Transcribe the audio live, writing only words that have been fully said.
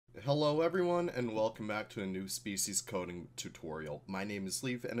Hello everyone and welcome back to a new species coding tutorial. My name is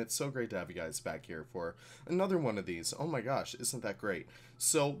Leaf and it's so great to have you guys back here for another one of these. Oh my gosh, isn't that great?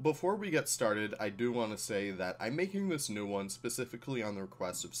 So before we get started, I do want to say that I'm making this new one specifically on the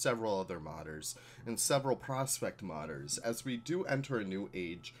request of several other modders and several prospect modders as we do enter a new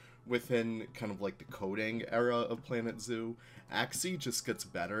age within kind of like the coding era of Planet Zoo. ACSE just gets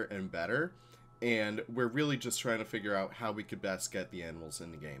better and better. And we're really just trying to figure out how we could best get the animals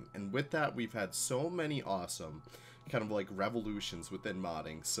in the game. And with that, we've had so many awesome kind of like revolutions within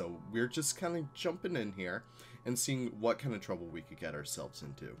modding. So we're just kind of jumping in here and seeing what kind of trouble we could get ourselves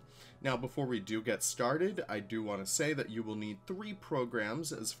into. Now, before we do get started, I do want to say that you will need 3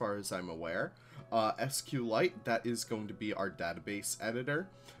 programs as far as I'm aware. SQLite, that is going to be our database editor.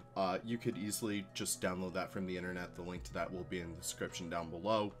 You could easily just download that from the internet. The link to that will be in the description down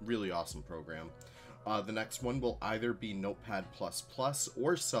below. Really awesome program. The next one will either be Notepad++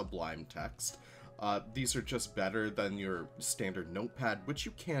 or Sublime Text. These are just better than your standard Notepad, which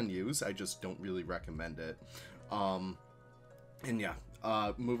you can use. I just don't really recommend it. And yeah,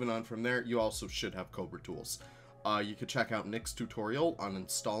 moving on from there, you also should have Cobra Tools. You could check out Nick's tutorial on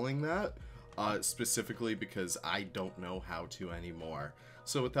installing that, specifically because I don't know how to anymore.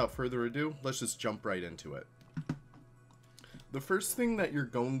 So without further ado, let's just jump right into it. The first thing that you're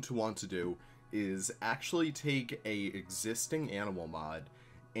going to want to do is actually take a existing animal mod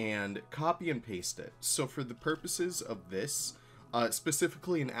and copy and paste it. So for the purposes of this,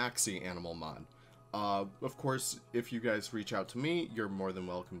 specifically an ACSE animal mod. Of course, if you guys reach out to me, you're more than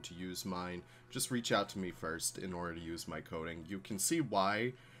welcome to use mine. Just reach out to me first in order to use my coding. You can see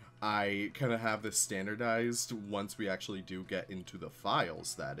why I kind of have this standardized once we actually do get into the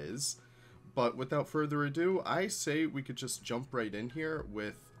files, that is. But without further ado, I say we could just jump right in here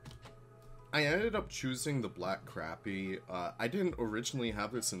with... I ended up choosing the Black Crappie. I didn't originally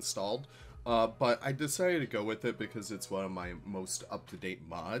have this installed, but I decided to go with it because it's one of my most up-to-date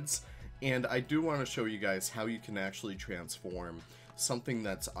mods. And I do want to show you guys how you can actually transform something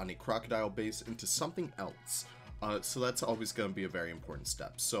that's on a crocodile base into something else. So that's always going to be a very important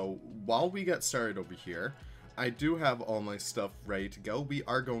step. So while we get started over here, I do have all my stuff ready to go. We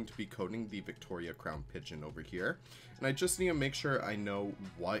are going to be coding the Victoria Crown Pigeon over here. And I just need to make sure I know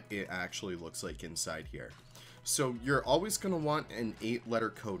what it actually looks like inside here. So you're always going to want an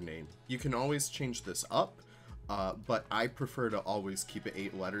 8-letter code name. You can always change this up, but I prefer to always keep it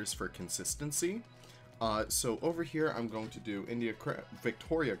 8 letters for consistency. So over here, I'm going to do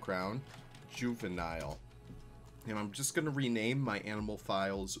Victoria Crown Juvenile. And I'm just going to rename my animal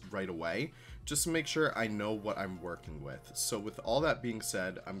files right away, just to make sure I know what I'm working with. So with all that being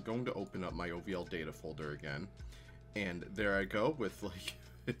said, I'm going to open up my OVL data folder again. And there I go with like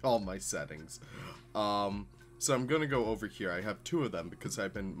all my settings. So I'm going to go over here. I have 2 of them because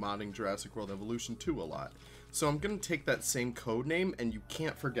I've been modding Jurassic World Evolution 2 a lot. So I'm going to take that same code name, and you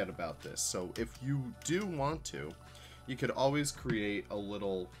can't forget about this. So if you do want to, you could always create a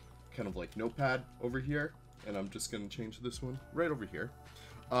little kind of like notepad over here. And I'm just going to change this one right over here.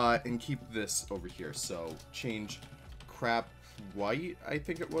 And keep this over here. So change crap white, I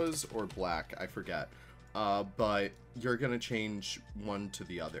think it was, or black, I forget. But you're going to change one to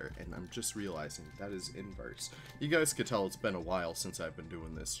the other. And I'm just realizing that is inverse. You guys could tell it's been a while since I've been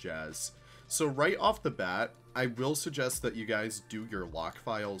doing this jazz. So right off the bat, I will suggest that you guys do your lock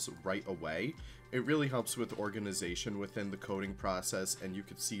files right away. It really helps with organization within the coding process, and you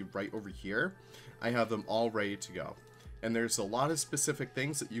can see right over here, I have them all ready to go. And there's a lot of specific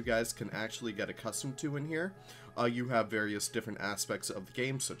things that you guys can actually get accustomed to in here. You have various different aspects of the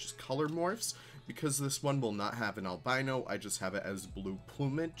game, such as color morphs. Because this one will not have an albino, I just have it as blue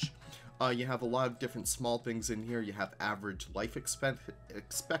plumage. You have a lot of different small things in here. You have average life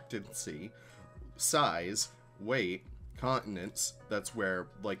expectancy, size, weight, continents, that's where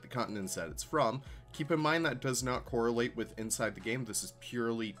like the continents that it's from. Keep in mind that does not correlate with inside the game. This is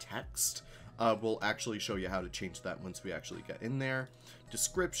purely text. We'll actually show you how to change that once we actually get in there.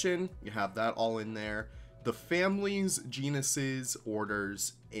 Description, you have that all in there. The families, genuses,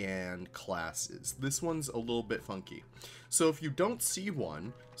 orders, and classes. This one's a little bit funky. So if you don't see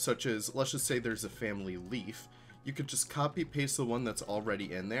one, such as, let's just say there's a family leaf, you could just copy paste the one that's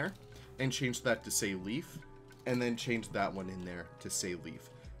already in there and change that to say leaf, and then change that one in there to say leaf.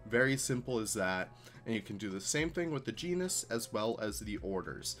 Very simple as that, and you can do the same thing with the genus as well as the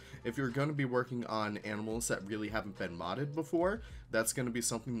orders. If you're going to be working on animals that really haven't been modded before, that's going to be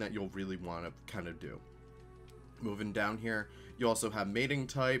something that you'll really want to kind of do. Moving down here, you also have mating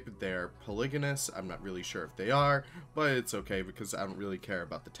type. They're polygynous. I'm not really sure if they are, but it's okay because I don't really care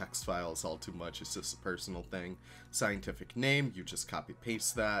about the text files all too much. It's just a personal thing. Scientific name, you just copy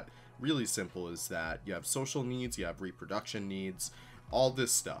paste that. Really simple as that. You have social needs, you have reproduction needs, all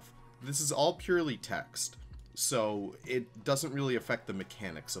this stuff. This is all purely text, so it doesn't really affect the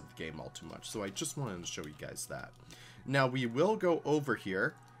mechanics of the game all too much. So I just wanted to show you guys that. Now we will go over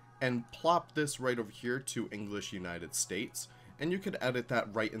here and plop this right over here to English United States, and you could edit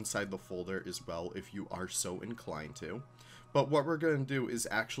that right inside the folder as well if you are so inclined to. But what we're going to do is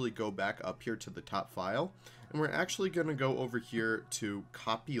actually go back up here to the top file, and we're actually going to go over here to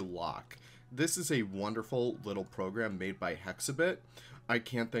copy lock. This is a wonderful little program made by Hexabit. I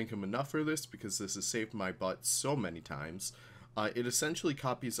can't thank him enough for this because this has saved my butt so many times. It essentially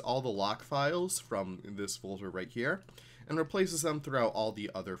copies all the lock files from this folder right here and replaces them throughout all the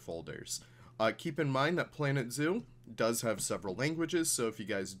other folders. Keep in mind that Planet Zoo does have several languages, so if you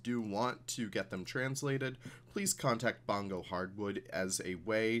guys do want to get them translated, please contact Bongo Hardwood as a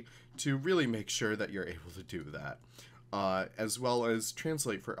way to really make sure that you're able to do that, as well as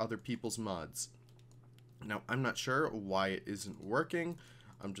translate for other people's mods. Now, I'm not sure why it isn't working.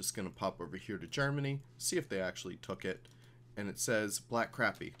 I'm just going to pop over here to Germany, see if they actually took it, and it says Black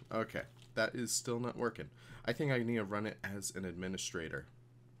Crappy. Okay, that is still not working. I think I need to run it as an administrator.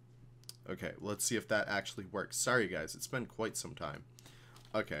 Okay, let's see if that actually works. Sorry guys, it's been quite some time.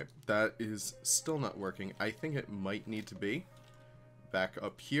 Okay, that is still not working. I think it might need to be back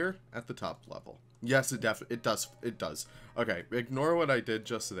up here at the top level. Yes, it does. Okay, ignore what I did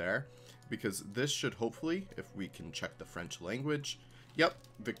just there, because this should hopefully, if we can check the French language, yep,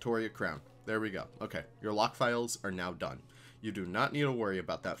 Victoria Crown. There we go. Okay, your lock files are now done. You do not need to worry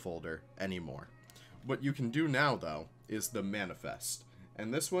about that folder anymore. What you can do now, though, is the manifest.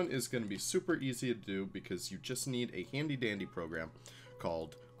 And this one is going to be super easy to do because you just need a handy-dandy program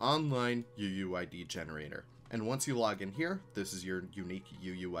called Online UUID Generator. And once you log in here, this is your unique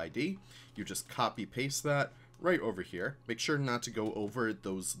UUID. You just copy-paste that right over here. Make sure not to go over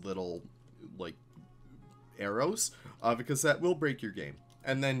those little, like, arrows, because that will break your game.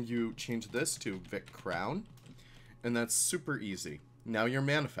 And then you change this to Vic Crown, and that's super easy. Now your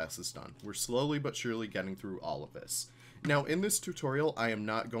manifest is done. We're slowly but surely getting through all of this. Now in this tutorial, I am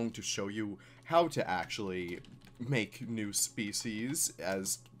not going to show you how to actually make new species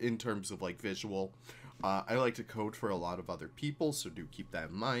as in terms of like visual. I like to code for a lot of other people, so do keep that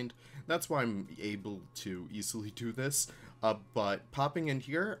in mind. That's why I'm able to easily do this. But popping in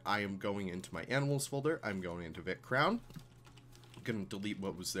here, I am going into my animals folder. I'm going into Vic Crown. I'm going to delete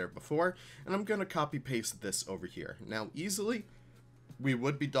what was there before, and I'm going to copy paste this over here. Now easily, we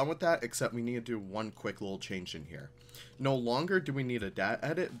would be done with that, except we need to do one quick little change in here. No longer do we need a data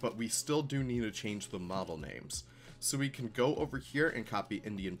edit, but we still do need to change the model names. So we can go over here and copy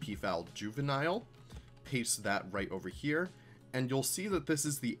Indian Peafowl Juvenile, paste that right over here, and you'll see that this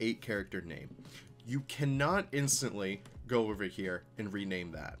is the 8-character name. You cannot instantly go over here and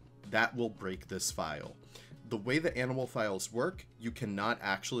rename that. That will break this file. The way the animal files work, you cannot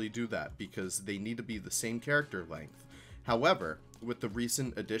actually do that because they need to be the same character length. However, with the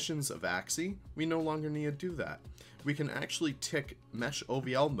recent additions of ACSE, we no longer need to do that. We can actually tick Mesh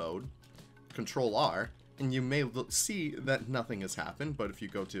OVL mode, Control R, and you may see that nothing has happened, but if you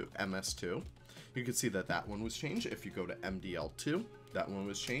go to MS2, you can see that that one was changed. If you go to MDL2, that one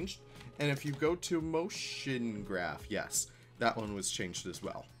was changed. And if you go to Motion Graph, yes, that one was changed as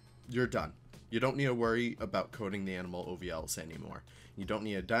well. You're done. You don't need to worry about coding the animal OVLs anymore. You don't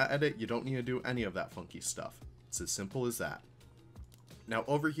need a data edit, you don't need to do any of that funky stuff. It's as simple as that. Now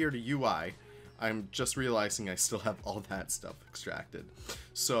over here to UI, I'm just realizing I still have all that stuff extracted.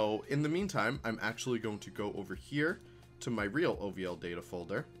 So in the meantime, I'm actually going to go over here to my real OVL data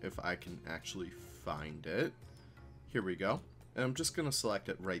folder, if I can actually find it. Here we go. And I'm just going to select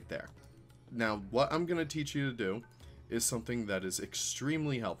it right there. Now what I'm going to teach you to do is something that is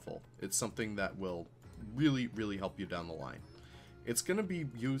extremely helpful. It's something that will really, really help you down the line. It's going to be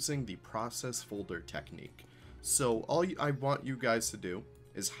using the process folder technique. So all I want you guys to do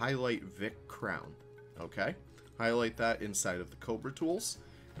is highlight Vic Crown, okay? Highlight that inside of the Cobra tools,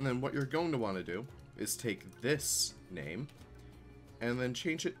 and then what you're going to want to do is take this name and then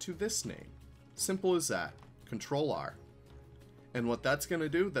change it to this name. Simple as that. Control R. And what that's going to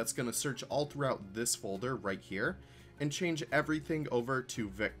do, that's going to search all throughout this folder right here and change everything over to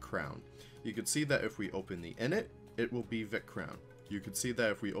Vic Crown. You can see that if we open the init, it will be Vic Crown. You can see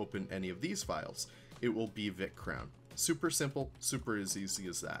that if we open any of these files, it will be Vic Crown. Super simple, super as easy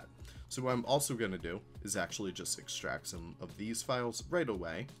as that. So what I'm also going to do is actually just extract some of these files right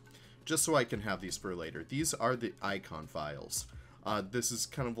away. just so I can have these for later. These are the icon files. This is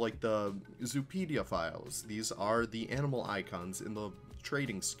kind of like the Zoopedia files. These are the animal icons in the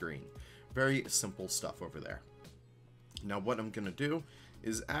trading screen. Very simple stuff over there. Now what I'm going to do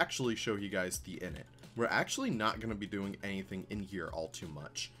is actually show you guys the init. We're actually not going to be doing anything in here all too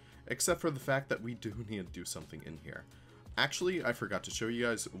much, except for the fact that we do need to do something in here. Actually, I forgot to show you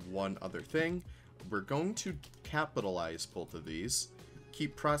guys one other thing. We're going to capitalize both of these,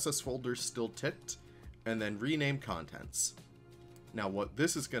 keep process folders still ticked, and then rename contents. Now what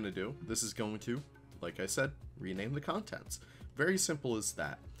this is going to do, this is going to, like I said, rename the contents. Very simple as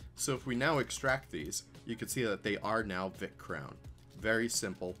that. So if we now extract these, you can see that they are now Vic Crown. Very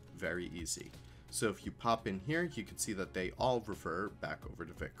simple, very easy. So if you pop in here, you can see that they all refer back over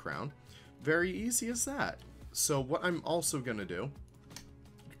to Vic Crown. Very easy as that. So what I'm also going to do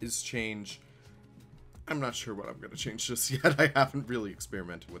is change... I'm not sure what I'm going to change just yet. I haven't really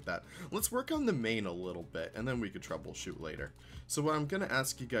experimented with that. Let's work on the main a little bit, and then we could troubleshoot later. So what I'm going to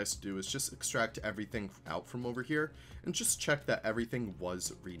ask you guys to do is just extract everything out from over here, and just check that everything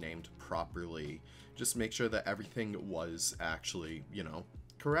was renamed properly. Just make sure that everything was actually, you know,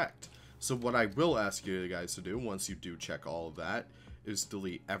 correct. So what I will ask you guys to do, once you do check all of that, is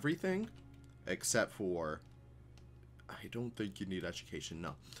delete everything, except for... I don't think you need education,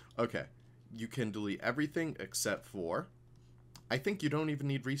 no. Okay. You can delete everything except for, I think you don't even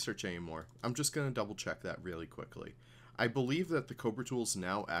need research anymore. I'm just going to double check that really quickly. I believe that the Cobra tools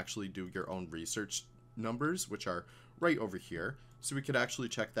now actually do your own research numbers, which are right over here. So we could actually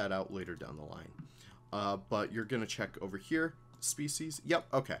check that out later down the line. But you're going to check over here, species. Yep,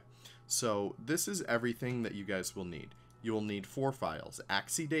 okay. So this is everything that you guys will need. You will need 4 files.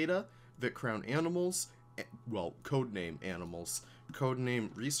 ACSE data, Vic Crown animals, well, codename animals, codename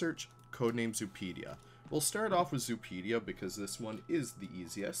research, codename Zoopedia. We'll start off with Zoopedia because this one is the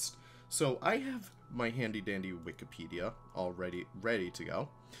easiest. So I have my handy dandy Wikipedia already ready to go.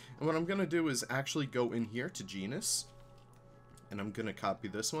 And what I'm going to do is actually go in here to genus. And I'm going to copy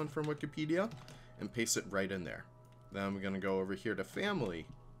this one from Wikipedia and paste it right in there. Then I'm going to go over here to family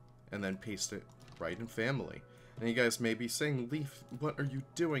and then paste it right in family. And you guys may be saying, Leaf, what are you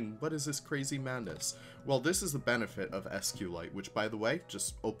doing? What is this crazy madness? Well, this is the benefit of SQLite, which, by the way,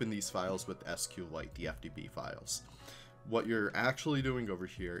 just open these files with SQLite, the FDB files. What you're actually doing over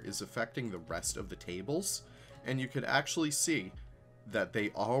here is affecting the rest of the tables, and you could actually see that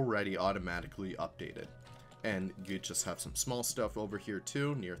they already automatically updated. And you just have some small stuff over here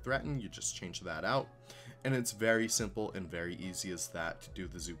too, near threaten, you just change that out. And it's very simple and very easy as that to do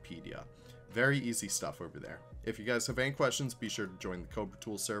the Zoopedia. Very easy stuff over there. If you guys have any questions, be sure to join the Cobra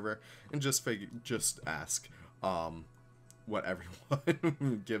Tool server and just ask what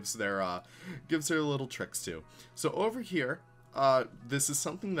everyone gives their little tricks to. So over here, this is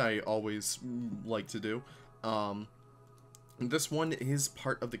something that I always like to do. This one is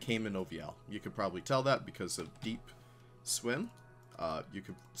part of the Cayman OVL. You could probably tell that because of Deep Swim. You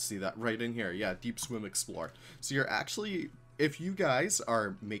could see that right in here. Yeah, Deep Swim Explore. So you're actually, if you guys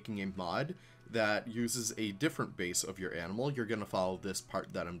are making a mod that uses a different base of your animal, you're going to follow this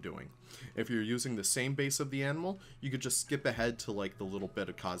part that I'm doing. If you're using the same base of the animal, you could just skip ahead to like the little bit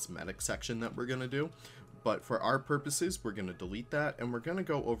of cosmetic section that we're going to do. But for our purposes, we're going to delete that, and we're going to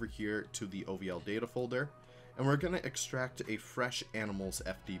go over here to the OVL data folder, and we're going to extract a fresh animals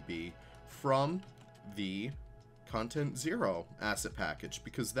FDB from the content 0 asset package,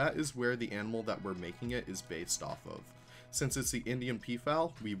 because that is where the animal that we're making it is based off of. Since it's the Indian P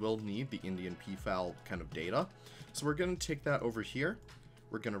file, we will need the Indian P file kind of data. So we're going to take that over here.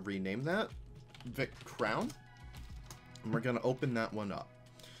 We're going to rename that Vic Crown, and we're going to open that one up.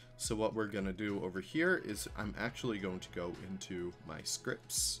 So what we're going to do over here is I'm actually going to go into my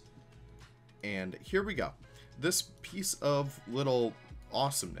scripts, and here we go. This piece of little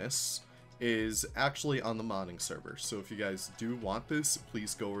awesomeness is actually on the modding server. So if you guys do want this,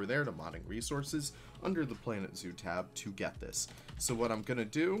 please go over there to modding resources under the Planet Zoo tab to get this. So what I'm going to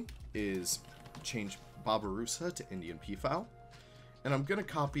do is change Barbarossa to Indian P file, and I'm going to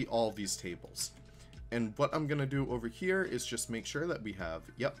copy all these tables. And what I'm going to do over here is just make sure that we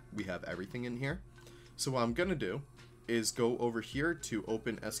have everything in here. So what I'm going to do is go over here to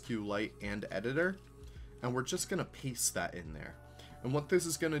open SQLite and editor, and we're just going to paste that in there. And what this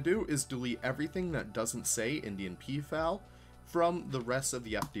is going to do is delete everything that doesn't say Indian P file from the rest of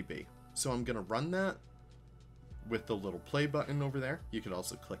the FDB. So I'm going to run that with the little play button over there. You could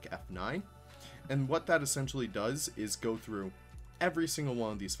also click F9. And what that essentially does is go through every single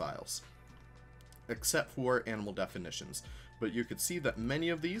one of these files, except for animal definitions. but you could see that many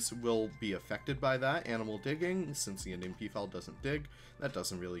of these will be affected by that. Animal digging, since the Indian peafowl doesn't dig, that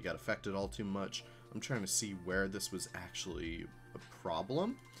doesn't really get affected all too much. I'm trying to see where this was actually a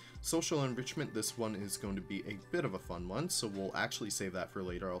problem. Social enrichment, this one is going to be a bit of a fun one, so we'll actually save that for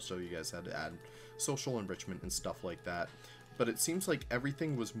later. I'll show you guys how to add social enrichment and stuff like that. But it seems like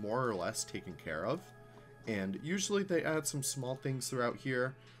everything was more or less taken care of, and usually they add some small things throughout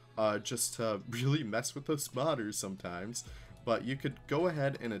here just to really mess with those modders sometimes. But you could go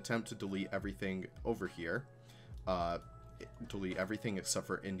ahead and attempt to delete everything over here. Delete everything except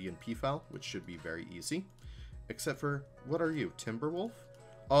for Indian peafowl, which should be very easy. Except for, what are you, Timberwolf?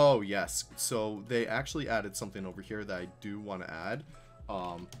 Oh, yes. So they actually added something over here that I do want to add.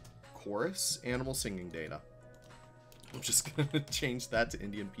 Chorus, animal singing data. I'm just going to change that to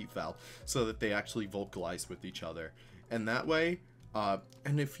Indian peafowl so that they actually vocalize with each other. And that way,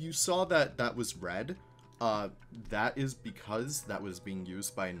 and if you saw that that was red, that is because that was being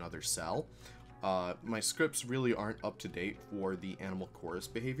used by another cell. My scripts really aren't up to date for the animal chorus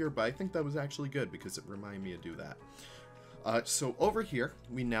behavior, but I think that was actually good because it reminded me to do that. So over here,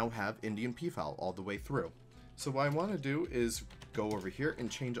 we now have Indian peafowl all the way through. So what I want to do is go over here and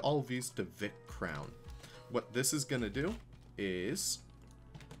change all of these to Vic Crown. What this is going to do is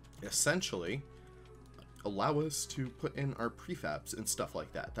essentially allow us to put in our prefabs and stuff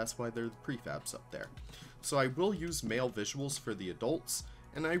like that. That's why they're the prefabs up there. So I will use male visuals for the adults,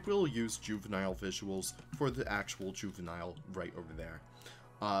 and I will use juvenile visuals for the actual juvenile right over there.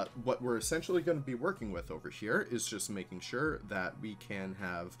 What we're essentially going to be working with over here is just making sure that we can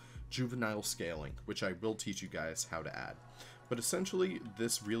have juvenile scaling, which I will teach you guys how to add. But essentially,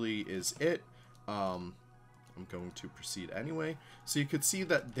 this really is it. I'm going to proceed anyway. So you could see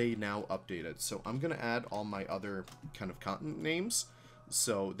that they now updated. So I'm going to add all my other kind of continent names.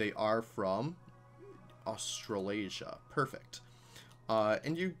 So they are from Australasia. Perfect.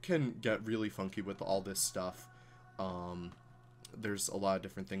 And you can get really funky with all this stuff. There's a lot of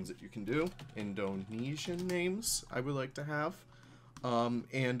different things that you can do. Indonesian names I would like to have.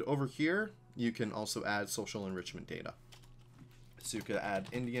 And over here, you can also add social enrichment data. So you could add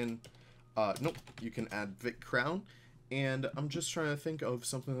Indian, nope, you can add Vic Crown. And I'm just trying to think of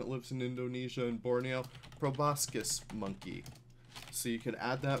something that lives in Indonesia and Borneo. Proboscis monkey. So you could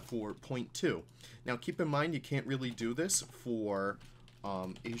add that for 0.2. Now keep in mind, you can't really do this for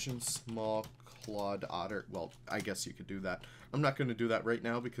Asian small clawed otter. Well, I guess you could do that. I'm not going to do that right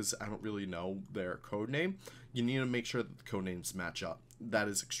now because I don't really know their code name. You need to make sure that the code names match up. That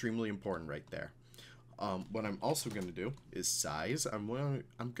is extremely important right there. What I'm also going to do is size. I'm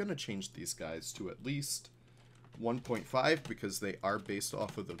going to change these guys to at least 1.5 because they are based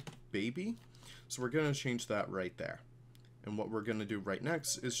off of the baby. So we're going to change that right there. And what we're going to do right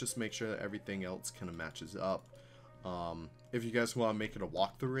next is just make sure that everything else kind of matches up. If you guys want to make it a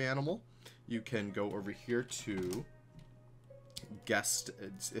walkthrough animal, you can go over here to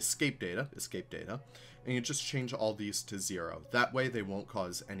escape data, and you just change all these to 0. That way they won't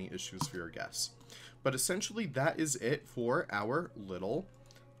cause any issues for your guests. But essentially that is it for our little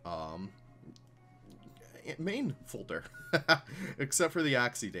main folder, except for the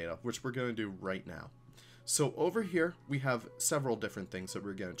ACSE data, which we're going to do right now. So over here we have several different things that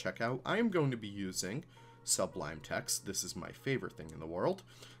we're going to check out. I am going to be using Sublime Text. This is my favorite thing in the world.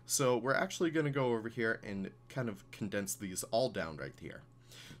 So we're actually going to go over here and kind of condense these all down right here.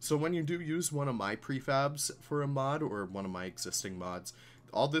 So when you do use one of my prefabs for a mod or one of my existing mods,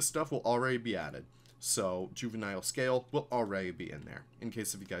 all this stuff will already be added. So juvenile scale will already be in there in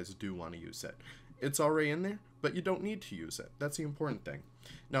case if you guys do want to use it. It's already in there, but you don't need to use it. That's the important thing.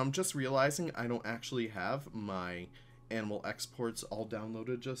 Now I'm just realizing I don't actually have my animal exports all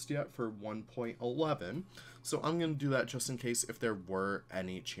downloaded just yet for 1.11, so I'm going to do that just in case if there were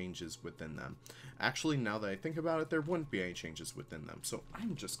any changes within them. Actually, now that I think about it, there wouldn't be any changes within them, so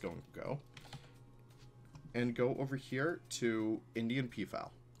I'm just going to go over here to Indian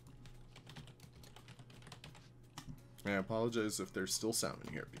peafowl. I apologize if there's still sound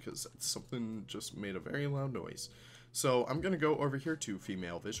in here because something just made a very loud noise. So I'm going to go over here to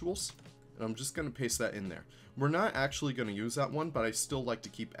female visuals, and I'm just going to paste that in there. We're not actually going to use that one, but I still like to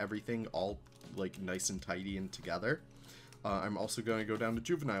keep everything all like nice and tidy and together. I'm also going to go down to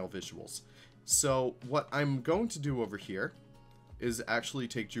juvenile visuals. So what I'm going to do over here is actually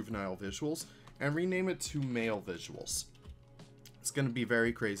take juvenile visuals and rename it to male visuals. It's going to be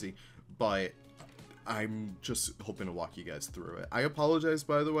very crazy, but I'm just hoping to walk you guys through it. I apologize,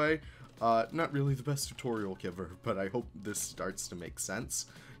 by the way. Not really the best tutorial giver, but I hope this starts to make sense.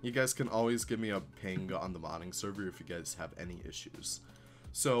 You guys can always give me a ping on the modding server if you guys have any issues.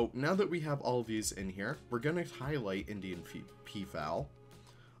 So now that we have all of these in here, we're going to highlight Indian peafowl,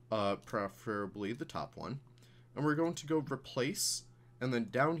 preferably the top one, and we're going to go replace, and then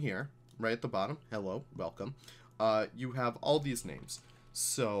down here, right at the bottom, hello, welcome, you have all these names.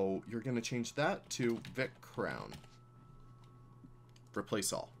 So you're going to change that to Vic Crown.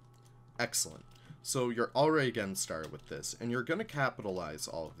 Replace all. Excellent. So you're already getting started with this, and you're going to capitalize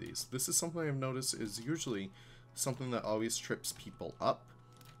all of these. This is something I've noticed is usually something that always trips people up.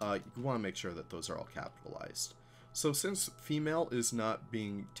 You want to make sure that those are all capitalized. So since female is not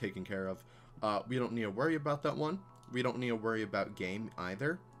being taken care of, we don't need to worry about that one. We don't need to worry about game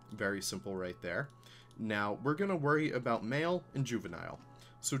either. Very simple right there. Now, we're going to worry about male and juvenile.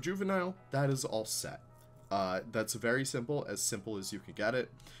 So juvenile, that is all set. That's very simple as you can get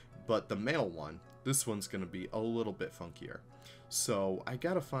it. But the male one, this one's going to be a little bit funkier. So I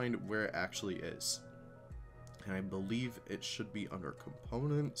got to find where it actually is. And I believe it should be under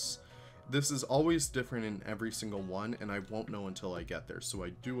components. This is always different in every single one, and I won't know until I get there. So I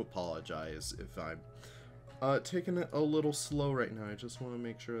do apologize if I'm taking it a little slow right now. I just want to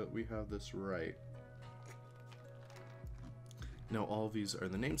make sure that we have this right. Now all of these are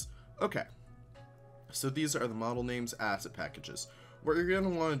the names. Okay. So these are the model names, asset packages. What you're going to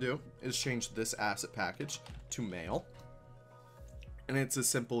want to do is change this asset package to male. And it's as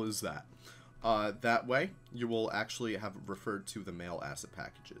simple as that. That way, you will actually have referred to the male asset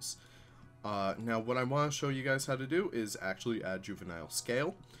packages. Now, what I want to show you guys how to do is actually add juvenile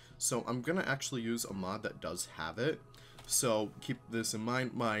scale. So I'm going to actually use a mod that does have it. So keep this in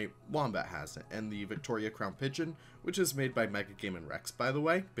mind, my Wombat has it, and the Victoria Crown Pigeon, which is made by Mega Game and Rex, by the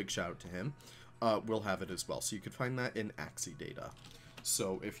way, big shout out to him, will have it as well. So you can find that in ACSE data.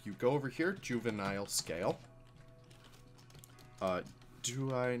 So if you go over here, juvenile scale,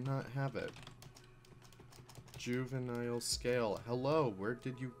 do I not have it? Juvenile scale. Hello, where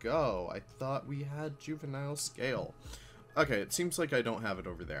did you go? I thought we had juvenile scale. Okay, it seems like I don't have it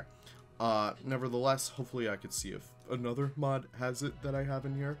over there. Nevertheless, hopefully I could see if another mod has it that I have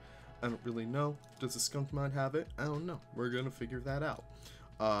in here. I don't really know. Does the skunk mod have it? I don't know. We're gonna figure that out.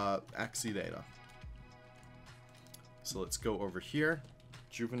 ACSE data. So let's go over here.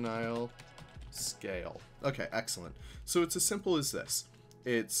 Juvenile scale. Okay, excellent. So it's as simple as this.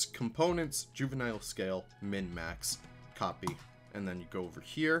 It's components, juvenile scale, min, max, copy, and then you go over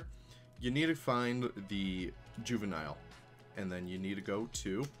here. You need to find the juvenile, and then you need to go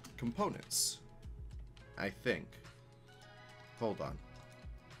to components, I think. Hold on.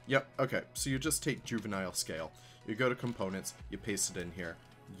 Yep, okay, so you just take juvenile scale. You go to components, you paste it in here.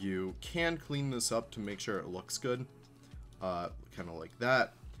 You can clean this up to make sure it looks good, kind of like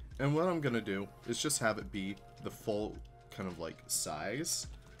that. And what I'm going to do is just have it be the full kind of like size,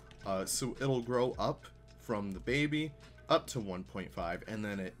 so it'll grow up from the baby up to 1.5, and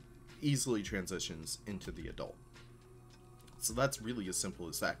then it easily transitions into the adult. So that's really as simple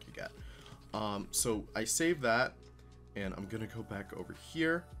as that could get. So I save that, and I'm gonna go back over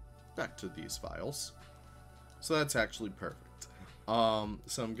here, back to these files. So that's actually perfect.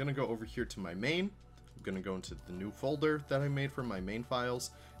 So I'm gonna go over here to my main. I'm gonna go into the new folder that I made for my main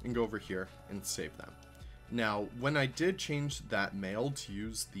files and go over here and save them. Now, when I did change that male to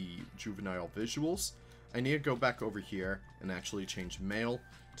use the juvenile visuals, I need to go back over here and actually change male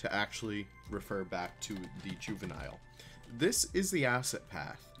to actually refer back to the juvenile. This is the asset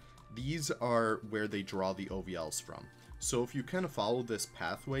path. These are where they draw the OVLs from. So if you kind of follow this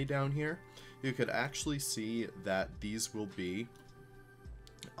pathway down here, you could actually see that these will be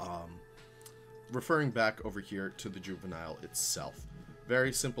referring back over here to the juvenile itself.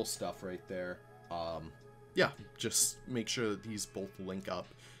 Very simple stuff right there. Yeah, just make sure that these both link up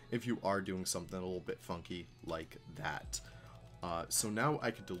if you are doing something a little bit funky like that. So now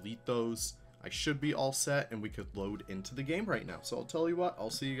I could delete those. I should be all set, and we could load into the game right now. So I'll tell you what, I'll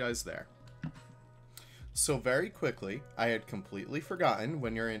see you guys there. So very quickly, I had completely forgotten,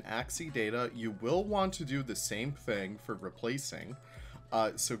 when you're in ACSE data, you will want to do the same thing for replacing.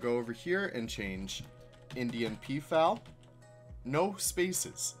 So go over here and change Indian peafowl. No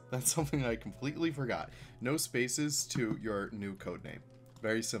spaces. That's something I completely forgot. No spaces to your new codename.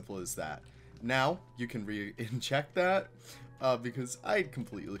 Very simple as that. Now, you can re-inject that, because I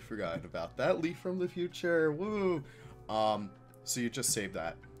completely forgot about that. Leaf from the future, woo! So you just save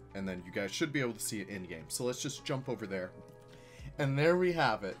that, and then you guys should be able to see it in-game. So let's just jump over there. And there we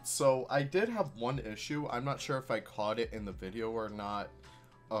have it. So I did have one issue. I'm not sure if I caught it in the video or not.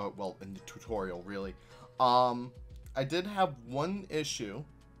 Well, in the tutorial, really. I did have one issue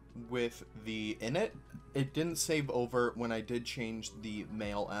with the init. It didn't save over when I did change the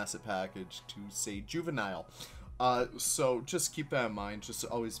male asset package to say juvenile. So just keep that in mind. Just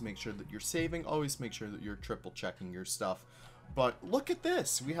always make sure that you're saving. Always make sure that you're triple checking your stuff. But look at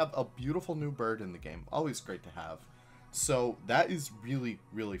this. We have a beautiful new bird in the game. Always great to have. So that is really,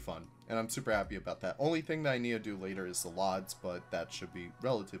 really fun. And I'm super happy about that. Only thing that I need to do later is the LODs, but that should be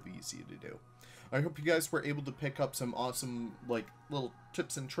relatively easy to do. I hope you guys were able to pick up some awesome, like, little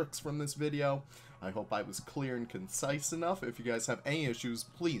tips and tricks from this video. I hope I was clear and concise enough. If you guys have any issues,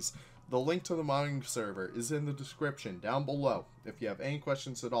 please, the link to the modding server is in the description down below. If you have any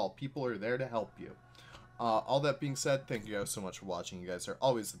questions at all, people are there to help you. All that being said, thank you guys so much for watching. You guys are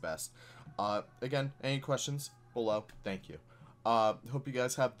always the best. Again, any questions below? Thank you. Hope you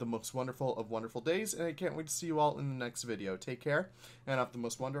guys have the most wonderful of wonderful days, and I can't wait to see you all in the next video. Take care, and have the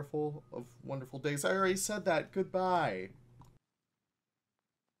most wonderful of wonderful days. I already said that. Goodbye.